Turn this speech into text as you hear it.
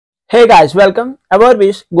Hey guys, welcome. Our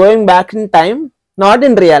wish going back in time, not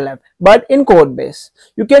in real life, but in code base.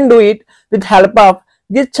 You can do it with help of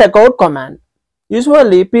git checkout command.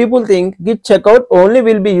 Usually people think git checkout only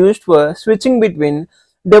will be used for switching between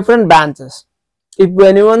different branches. If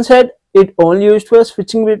anyone said it only used for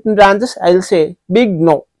switching between branches, I'll say big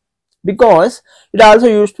no, because it also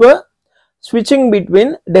used for switching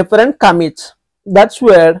between different commits. That's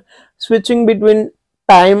where switching between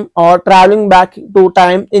time or traveling back to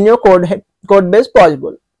time in your code base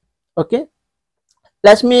possible. Okay,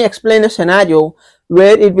 let me explain a scenario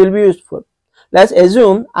where it will be useful. Let's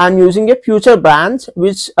assume I'm using a future branch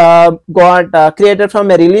which got created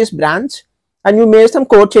from a release branch, and you made some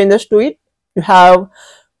code changes to it. You have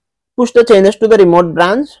pushed the changes to the remote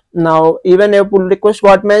branch. Now even a pull request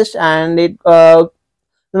got missed, and it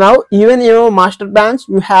now even in your master branch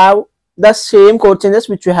you have the same code changes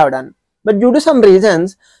which you have done, but due to some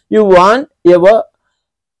reasons you want your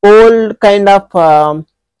old kind of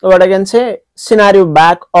what I can say scenario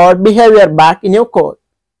back or behavior back in your code.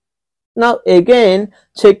 Now again,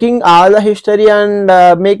 checking all the history and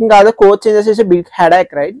making all the code changes is a big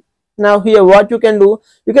headache, right? Now here what you can do,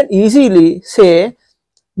 you can easily say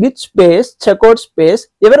git space checkout space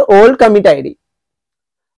your old commit id,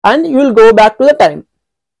 and you will go back to the time.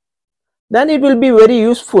 Then it will be very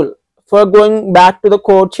useful for going back to the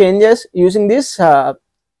code changes using this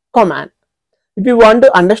command. If you want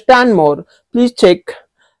to understand more, please check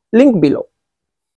link below.